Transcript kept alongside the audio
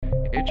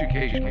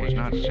Education was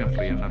not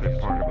simply another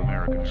part of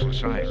American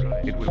society.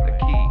 It was the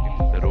key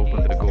that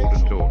opened the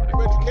golden door.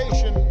 Through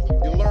education,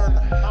 you learn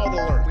how to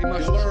learn. We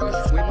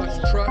must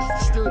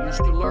trust students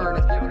to learn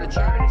if given a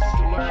chance.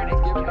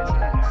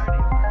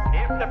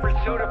 If the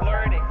pursuit of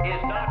learning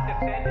is not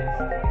defended,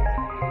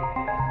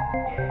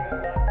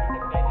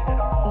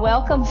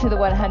 welcome to the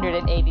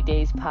 180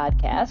 Days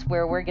podcast,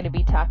 where we're going to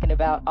be talking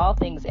about all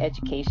things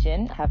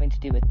education, having to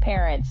do with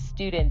parents,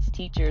 students,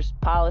 teachers,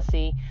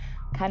 policy,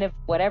 kind of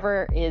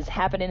whatever is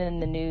happening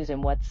in the news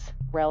and what's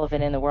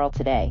relevant in the world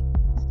today.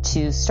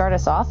 To start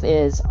us off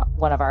is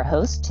one of our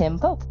hosts, Tim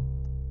Pope.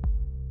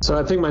 So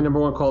I think my number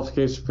one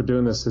qualification for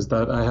doing this is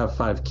that I have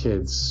 5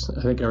 kids.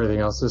 I think everything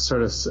else is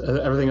sort of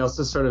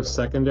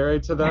secondary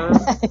to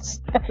that. Is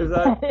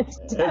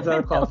that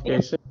a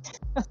qualification?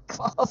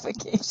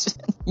 Qualification.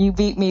 You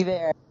beat me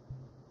there.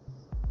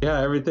 Yeah,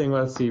 everything.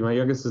 Let's see. My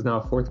youngest is now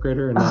a 4th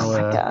grader, and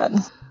now God.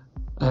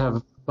 I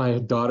have my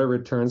daughter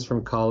returns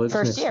from college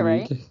First next year,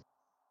 week. right?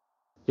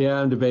 Yeah,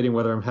 I'm debating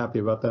whether I'm happy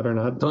about that or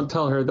not. Don't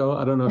tell her though.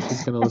 I don't know if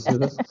she's going to listen to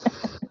this.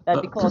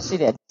 That'd be cool if she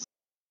did.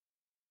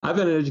 I've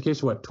been in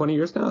education, 20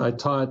 years now? I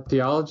taught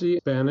theology,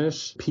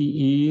 Spanish,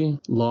 PE,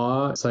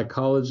 law,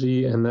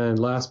 psychology, and then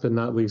last but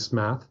not least,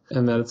 math.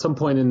 And then at some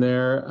point in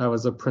there, I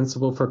was a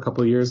principal for a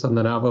couple of years on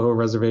the Navajo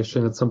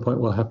reservation. At some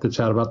point, we'll have to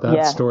chat about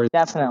that story.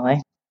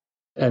 Definitely.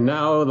 And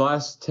now, the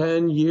last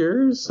 10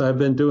 years, I've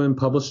been doing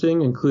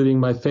publishing, including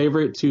my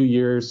favorite 2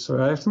 years.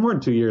 Actually, more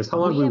than 2 years. How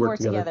long have we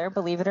worked together?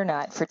 Believe it or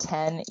not, for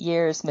 10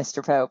 years,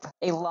 Mr. Pope.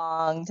 A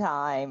long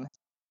time.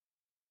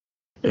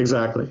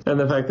 Exactly. And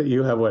the fact that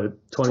you have,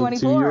 22-year-old?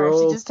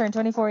 24. She just turned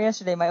 24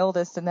 yesterday, my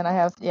oldest. And then I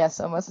have,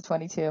 almost a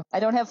 22. I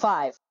don't have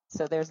 5.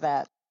 So there's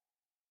that.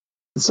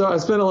 So I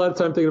spent a lot of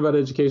time thinking about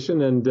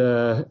education, and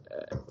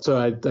so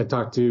I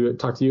talked to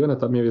you, and I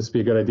thought maybe this would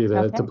be a good idea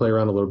to play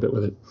around a little bit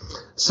with it.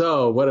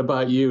 So what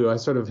about you? I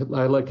kept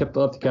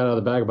the cat out of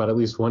the bag about at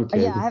least one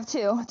kid. Yeah, I have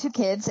two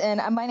kids,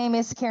 and my name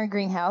is Karen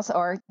Greenhouse,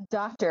 or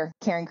Dr.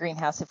 Karen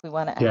Greenhouse, if we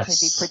want to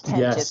actually be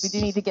pretentious. Yes. We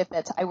do need to get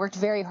that. I worked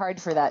very hard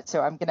for that,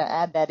 so I'm going to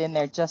add that in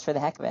there just for the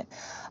heck of it.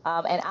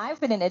 And I've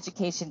been in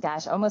education,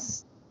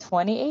 almost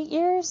 28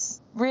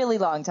 years, really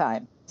long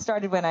time.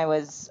 Started when I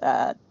was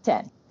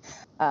 10.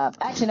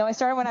 Actually, no, I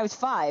started when I was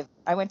 5.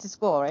 I went to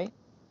school, right?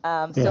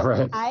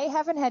 Right. I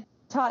haven't had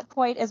taught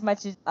quite as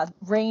much a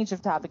range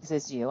of topics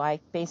as you. I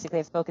basically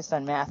have focused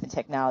on math and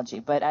technology,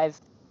 but I've,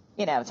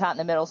 taught in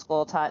the middle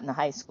school, taught in the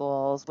high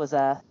schools, was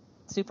a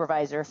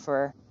supervisor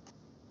for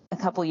a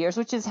couple years,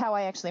 which is how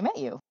I actually met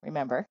you,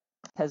 remember?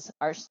 Because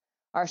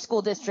our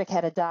school district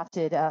had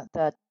adopted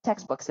the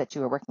textbooks that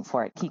you were working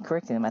for at Key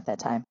Curriculum at that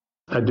time.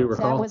 I do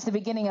recall. That was the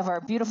beginning of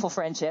our beautiful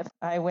friendship.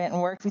 I went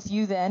and worked with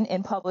you then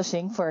in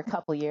publishing for a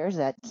couple years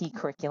at Key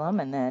Curriculum,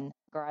 and then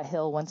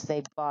McGraw-Hill once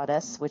they bought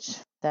us, which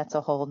that's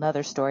a whole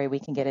nother story we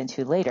can get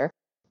into later.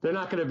 They're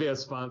not going to be a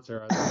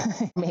sponsor, are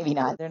they? Maybe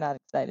not. They're not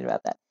excited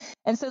about that.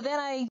 And so then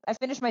I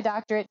finished my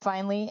doctorate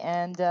finally,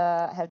 and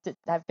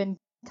I've been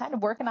kind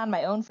of working on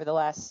my own for the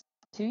last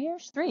 3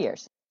 years.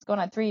 It's going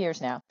on 3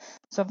 years now.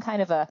 So I'm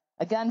kind of a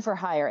gun for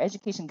hire,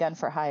 education gun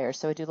for hire.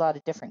 So I do a lot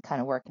of different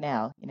kind of work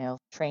now,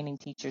 training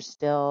teachers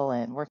still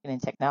and working in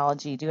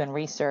technology, doing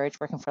research,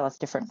 working for lots of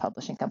different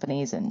publishing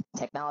companies and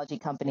technology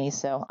companies.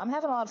 So I'm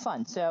having a lot of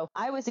fun. So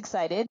I was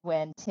excited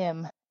when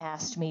Tim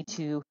asked me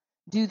to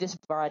do this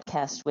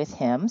broadcast with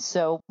him.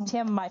 So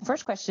Tim, my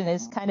first question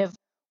is kind of,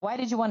 why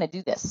did you want to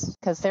do this?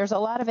 Because there's a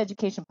lot of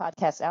education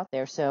podcasts out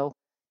there. So,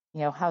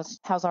 how's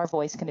our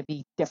voice going to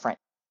be different?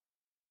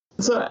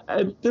 So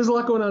there's a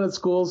lot going on at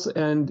schools,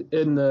 and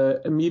in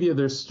the media,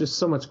 there's just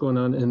so much going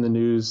on in the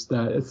news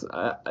that it's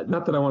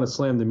not that I want to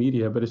slam the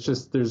media, but it's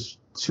just there's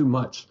too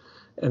much.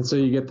 And so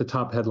you get the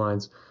top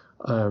headlines,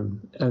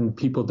 and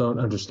people don't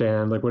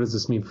understand, what does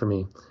this mean for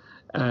me?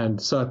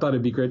 And so I thought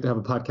it'd be great to have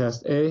a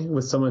podcast,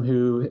 with someone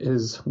who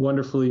is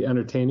wonderfully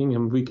entertaining,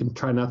 and we can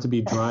try not to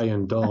be dry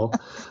and dull.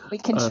 We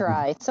can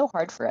try. It's so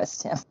hard for us,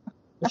 Tim.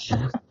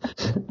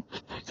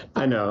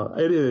 I know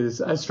it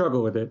is. I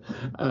struggle with it.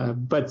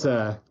 But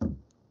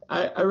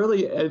I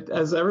really,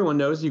 as everyone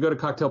knows, you go to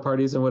cocktail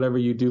parties and whatever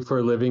you do for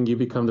a living, you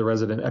become the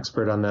resident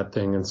expert on that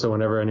thing. And so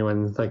whenever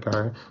anyone, if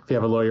you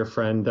have a lawyer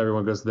friend,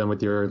 everyone goes to them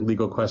with your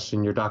legal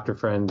question, your doctor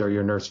friend or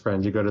your nurse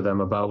friend, you go to them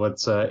about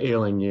what's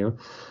ailing you.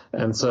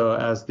 And so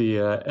as the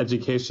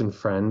education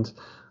friend,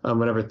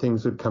 whenever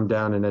things would come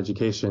down in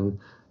education,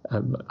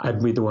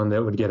 I'd be the one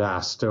that would get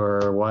asked,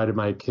 or why did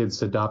my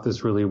kids adopt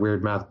this really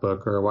weird math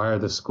book, or why are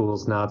the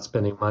schools not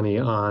spending money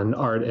on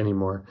art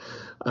anymore?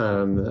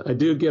 I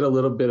do get a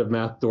little bit of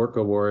Math Dork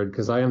Award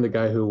because I am the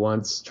guy who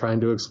once,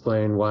 trying to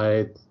explain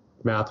why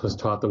math was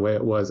taught the way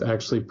it was,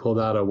 actually pulled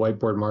out a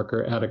whiteboard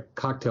marker at a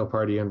cocktail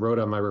party and wrote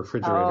on my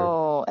refrigerator.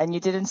 Oh, and you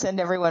didn't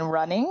send everyone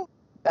running?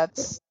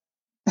 That's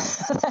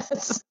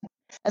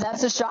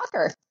a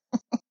shocker.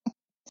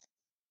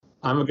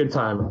 I'm a good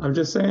time. I'm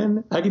just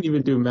saying, I could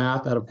even do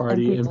math at a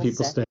party and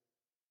people stay.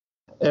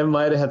 It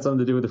might have had something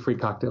to do with the free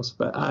cocktails,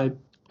 but I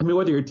I mean,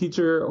 whether you're a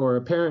teacher or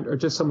a parent or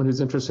just someone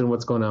who's interested in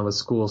what's going on with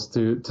schools,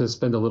 to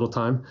spend a little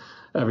time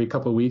every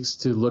couple of weeks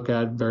to look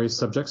at various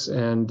subjects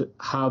and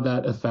how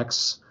that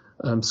affects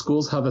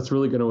schools, how that's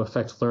really going to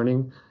affect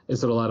learning.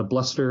 Is it a lot of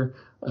bluster?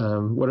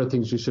 What are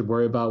things you should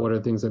worry about? What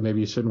are things that maybe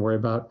you shouldn't worry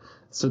about?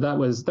 So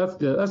that's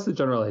the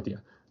general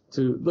idea.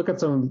 To look at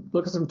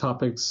some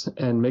topics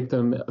and make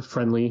them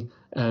friendly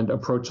and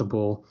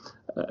approachable,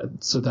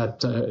 so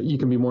that you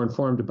can be more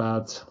informed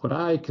about what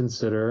I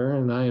consider,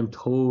 and I am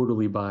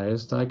totally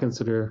biased, I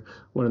consider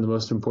one of the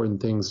most important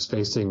things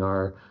facing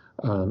our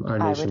nation right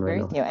now. I would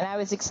agree with you. And I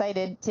was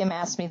excited. Tim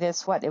asked me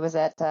this, it was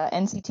at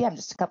NCTM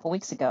just a couple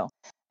weeks ago.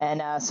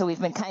 And so we've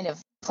been kind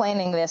of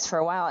planning this for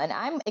a while. And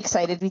I'm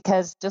excited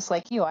because just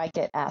like you, I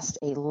get asked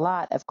a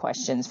lot of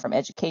questions from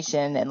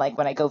education. And like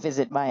when I go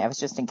visit I was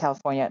just in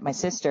California at my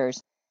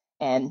sister's,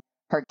 and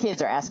her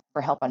kids are asking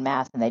for help on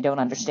math and they don't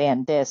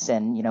understand this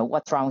and,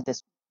 what's wrong with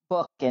this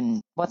book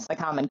and what's the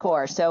Common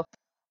Core. So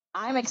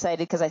I'm excited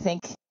because I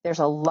think there's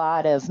a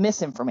lot of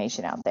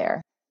misinformation out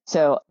there.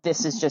 So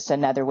this is just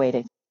another way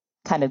to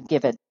kind of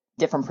give it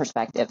different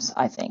perspectives,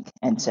 I think.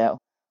 And so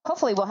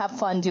hopefully we'll have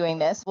fun doing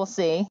this. We'll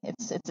see.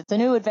 It's a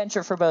new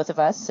adventure for both of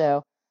us.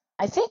 So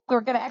I think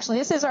we're going to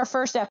this is our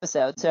first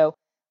episode. So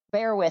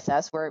bear with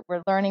us. We're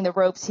learning the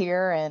ropes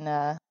here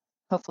and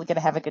hopefully going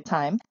to have a good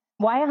time.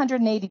 Why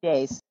 180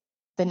 days?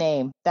 The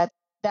name. That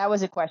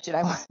was a question.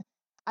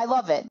 I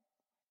love it.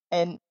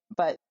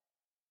 But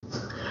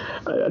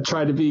I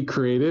try to be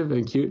creative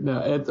and cute.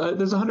 Now,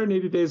 there's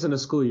 180 days in a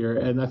school year,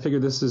 and I figure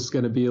this is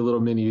going to be a little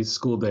mini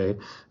school day.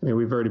 I mean,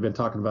 we've already been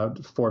talking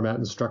about format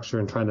and structure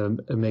and trying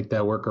to make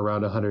that work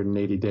around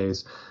 180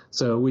 days.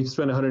 So we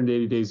spend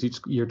 180 days each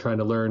year trying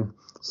to learn,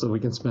 so we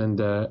can spend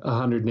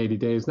 180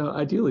 days. Now,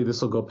 ideally,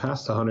 this will go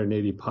past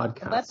 180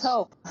 podcasts. Let's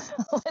hope.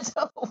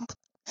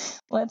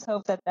 Let's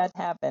hope that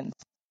happens.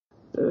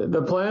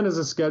 The plan is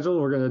a schedule.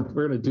 We're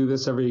gonna do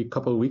this every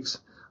couple of weeks.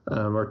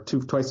 Or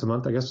twice a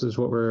month, I guess, is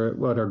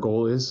what our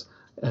goal is,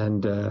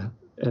 and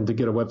to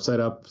get a website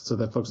up so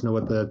that folks know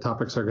what the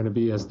topics are going to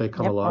be as they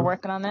come along. We're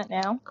working on that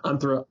now. I'm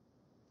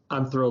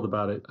thrilled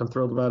about it.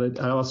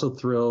 I'm also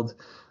thrilled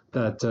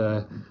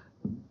that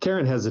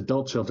Karen has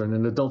adult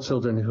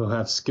children who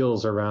have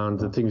skills around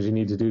the things you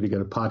need to do to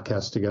get a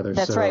podcast together.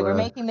 That's right. We're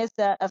making this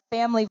a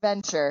family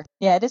venture.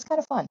 Yeah, it is kind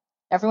of fun.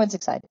 Everyone's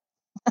excited.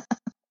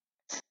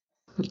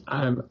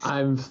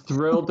 I'm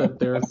thrilled that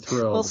they're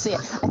thrilled. We'll see. I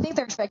think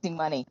they're expecting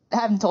money. I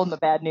haven't told them the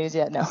bad news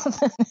yet. No.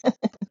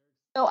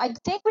 So I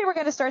think we were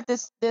going to start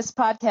this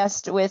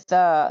podcast with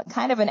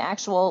kind of an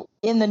actual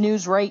in the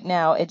news right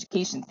now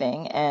education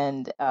thing.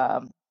 And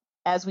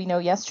as we know,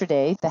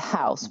 yesterday the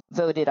House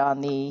voted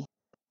on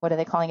what are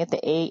they calling it?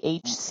 The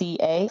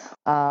AHCA.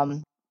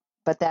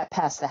 But that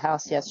passed the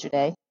House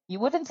yesterday. You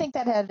wouldn't think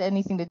that had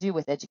anything to do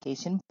with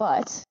education,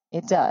 but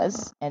it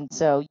does. And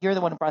so you're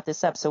the one who brought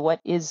this up. So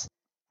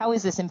how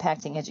is this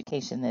impacting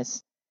education,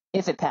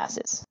 if it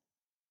passes?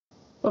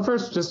 Well,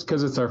 first, just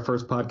because it's our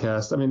first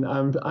podcast, I mean,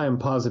 I am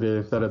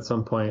positive that at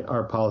some point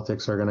our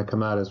politics are going to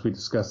come out as we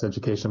discuss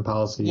education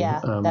policy.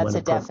 Yeah, that's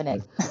a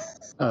definite.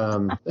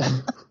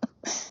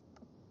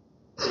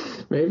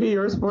 Maybe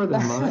yours more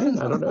than mine.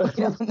 I don't know. I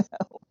don't know.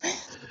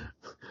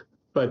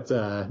 But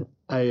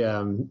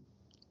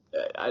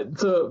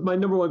so my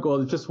number one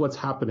goal is just what's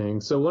happening.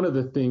 So one of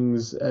the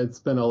things, it's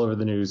been all over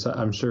the news.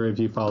 I'm sure if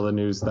you follow the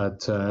news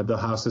that the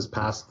House has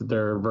passed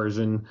their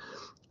version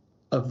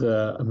of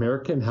the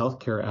American Health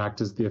Care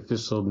Act is the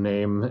official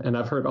name. And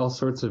I've heard all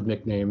sorts of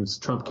nicknames.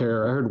 Trump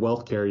Care, I heard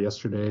Wealth Care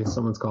yesterday,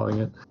 someone's calling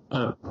it.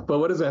 But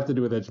what does that have to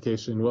do with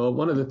education? Well,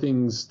 one of the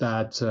things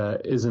that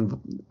is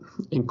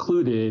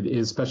included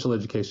is special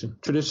education.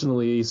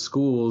 Traditionally,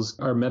 schools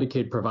are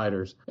Medicaid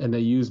providers, and they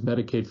use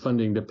Medicaid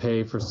funding to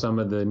pay for some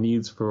of the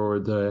needs for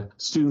the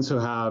students who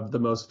have the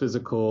most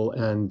physical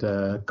and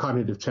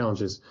cognitive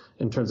challenges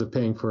in terms of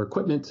paying for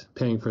equipment,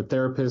 paying for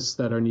therapists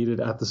that are needed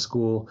at the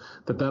school,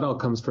 that all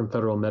comes from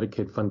federal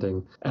Medicaid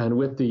funding. And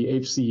with the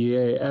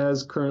HCEA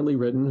as currently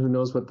written, who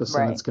knows what the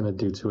Senate's going to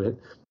do to it,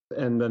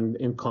 and then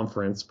in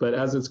conference, but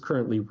as it's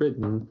currently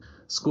written,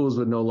 schools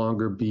would no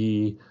longer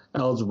be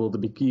eligible to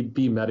be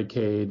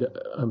Medicaid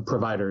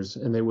providers,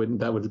 and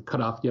that would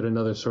cut off yet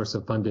another source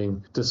of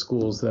funding to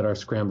schools that are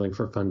scrambling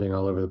for funding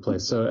all over the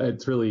place. So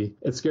it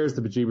scares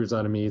the bejeebers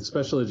out of me.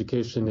 Special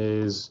education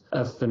is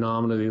a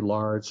phenomenally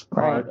large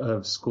part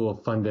of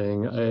school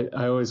funding.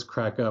 I always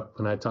crack up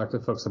when I talk to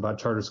folks about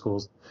charter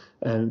schools,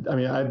 and I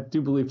mean, I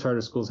do believe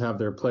charter schools have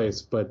their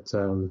place, but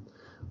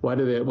why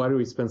do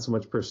we spend so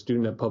much per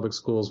student at public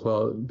schools?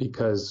 Well,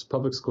 because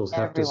public schools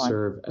have to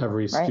serve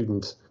every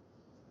student.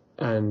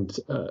 And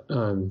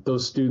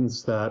those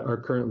students that are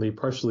currently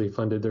partially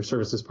funded, their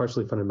services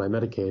partially funded by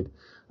Medicaid,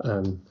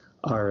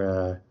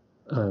 are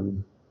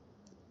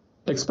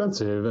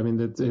expensive. I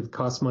mean, it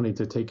costs money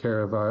to take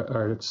care of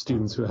our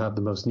students who have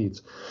the most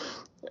needs.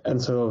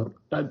 And so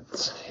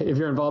if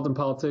you're involved in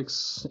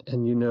politics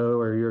and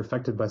or you're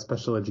affected by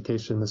special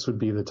education, this would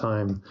be the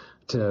time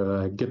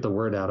to get the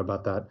word out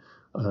about that.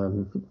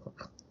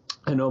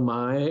 I know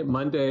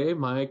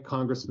my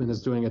congressman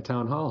is doing a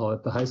town hall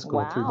at the high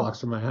school 3 blocks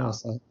from my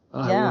house.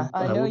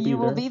 I know you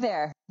will be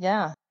there.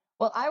 Yeah.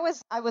 Well, I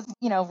was,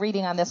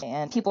 reading on this,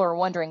 and people are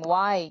wondering,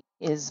 why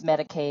is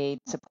Medicaid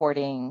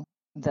supporting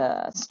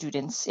the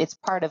students? It's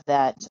part of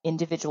that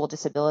Individual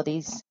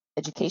Disabilities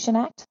Education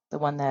Act, the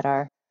one that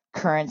our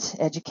current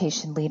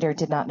education leader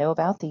did not know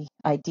about, the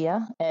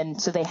idea. And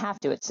so they have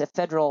to. It's a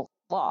federal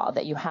law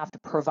that you have to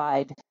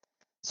provide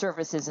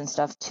services and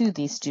stuff to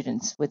these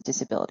students with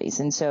disabilities.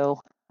 And so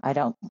I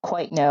don't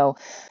quite know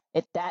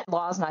if that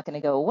law is not going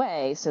to go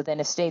away. So then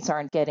if states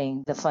aren't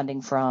getting the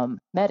funding from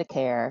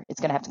Medicare,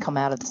 it's going to have to come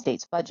out of the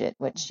state's budget,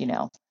 which,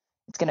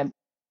 it's going to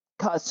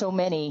cause so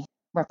many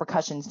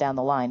repercussions down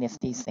the line if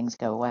these things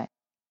go away.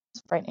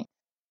 It's frightening.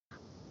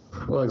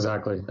 Well,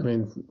 exactly. I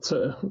mean,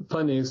 so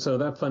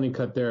that funding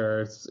cut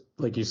there, it's,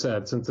 like you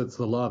said, since it's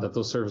the law that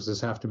those services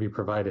have to be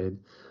provided,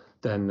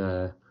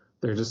 then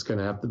they're just going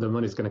to have the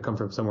money's going to come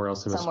from somewhere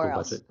else in the school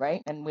budget.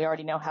 Right? And we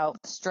already know how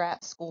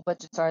strapped school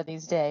budgets are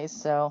these days.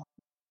 So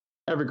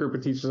every group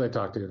of teachers I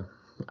talk to,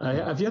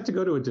 I've yet to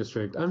go to a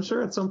district. I'm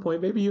sure at some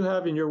point, maybe you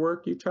have in your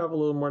work, you travel a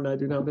little more than I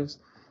do nowadays.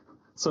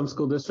 Some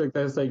school district,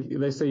 they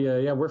say,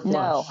 yeah, we're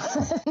flush.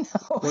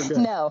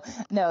 No,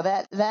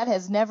 that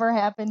has never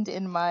happened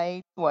in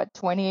my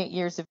 28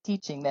 years of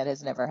teaching. That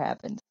has never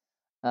happened.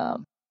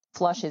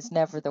 Flush is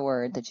never the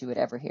word that you would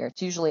ever hear.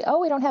 It's usually,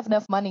 we don't have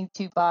enough money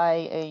to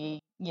buy a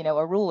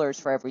rulers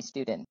for every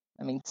student.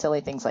 I mean,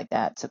 silly things like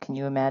that. So can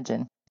you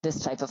imagine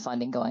this type of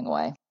funding going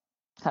away?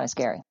 Kind of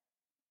scary.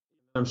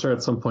 I'm sure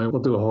at some point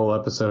we'll do a whole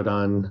episode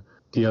on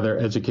the other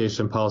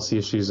education policy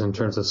issues in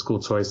terms of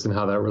school choice and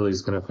how that really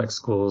is going to affect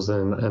schools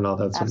and all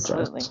that sort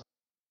Absolutely. of stuff.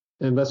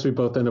 Unless we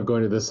both end up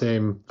going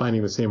to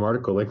finding the same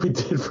article like we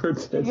did for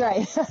today.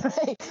 Right.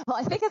 Well,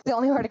 I think it's the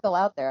only article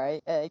out there.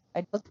 I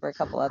looked for a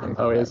couple others.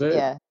 Oh, is it?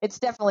 Yeah, it's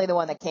definitely the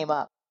one that came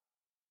up.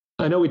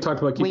 I know we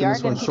talked about keeping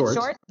this one short.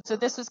 So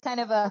this was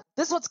kind of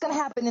this is what's going to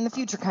happen in the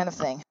future kind of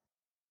thing.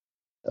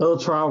 A little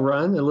trial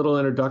run, a little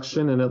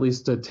introduction, and at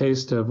least a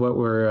taste of what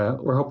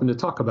we're hoping to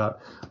talk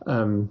about.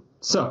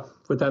 So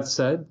with that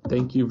said,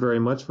 thank you very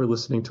much for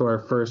listening to our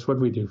first, what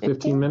did we do,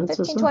 15 minutes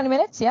or so? 20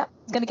 minutes, yeah.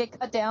 It's going to get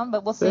cut down,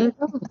 but we'll see.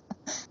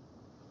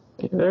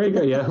 There you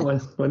go, yeah.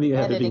 When the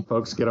editing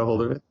folks get a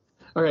hold of it.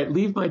 All right,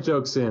 leave my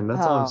jokes in.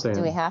 That's all I'm saying.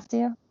 Do we have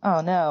to? Oh,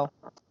 no.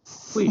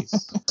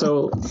 Please.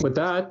 So with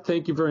that,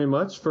 thank you very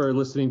much for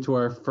listening to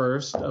our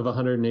first of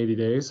 180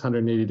 Days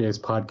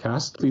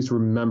podcast. Please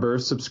remember,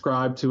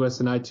 subscribe to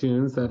us in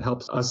iTunes. That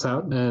helps us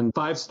out. And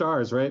 5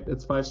 stars, right?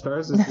 It's 5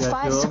 stars? Is that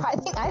 5 stars.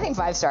 I think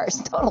 5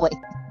 stars. Totally.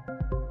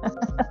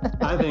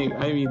 I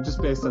mean,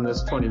 just based on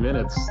this 20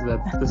 minutes,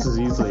 that this is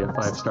easily a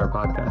 5-star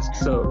podcast.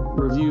 So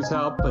reviews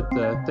help, but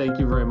thank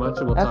you very much,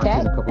 and we'll talk to you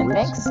in a couple weeks.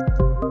 Thanks.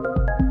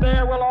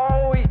 There will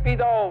always be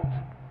those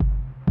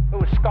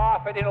who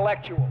scoff at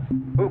intellectuals,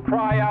 who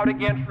cry out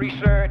against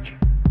research,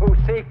 who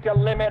seek to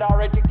limit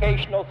our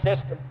educational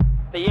system.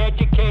 The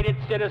educated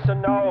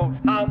citizen knows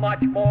how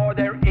much more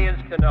there is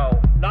to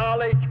know.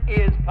 Knowledge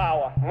is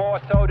power, more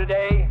so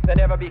today than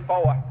ever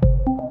before.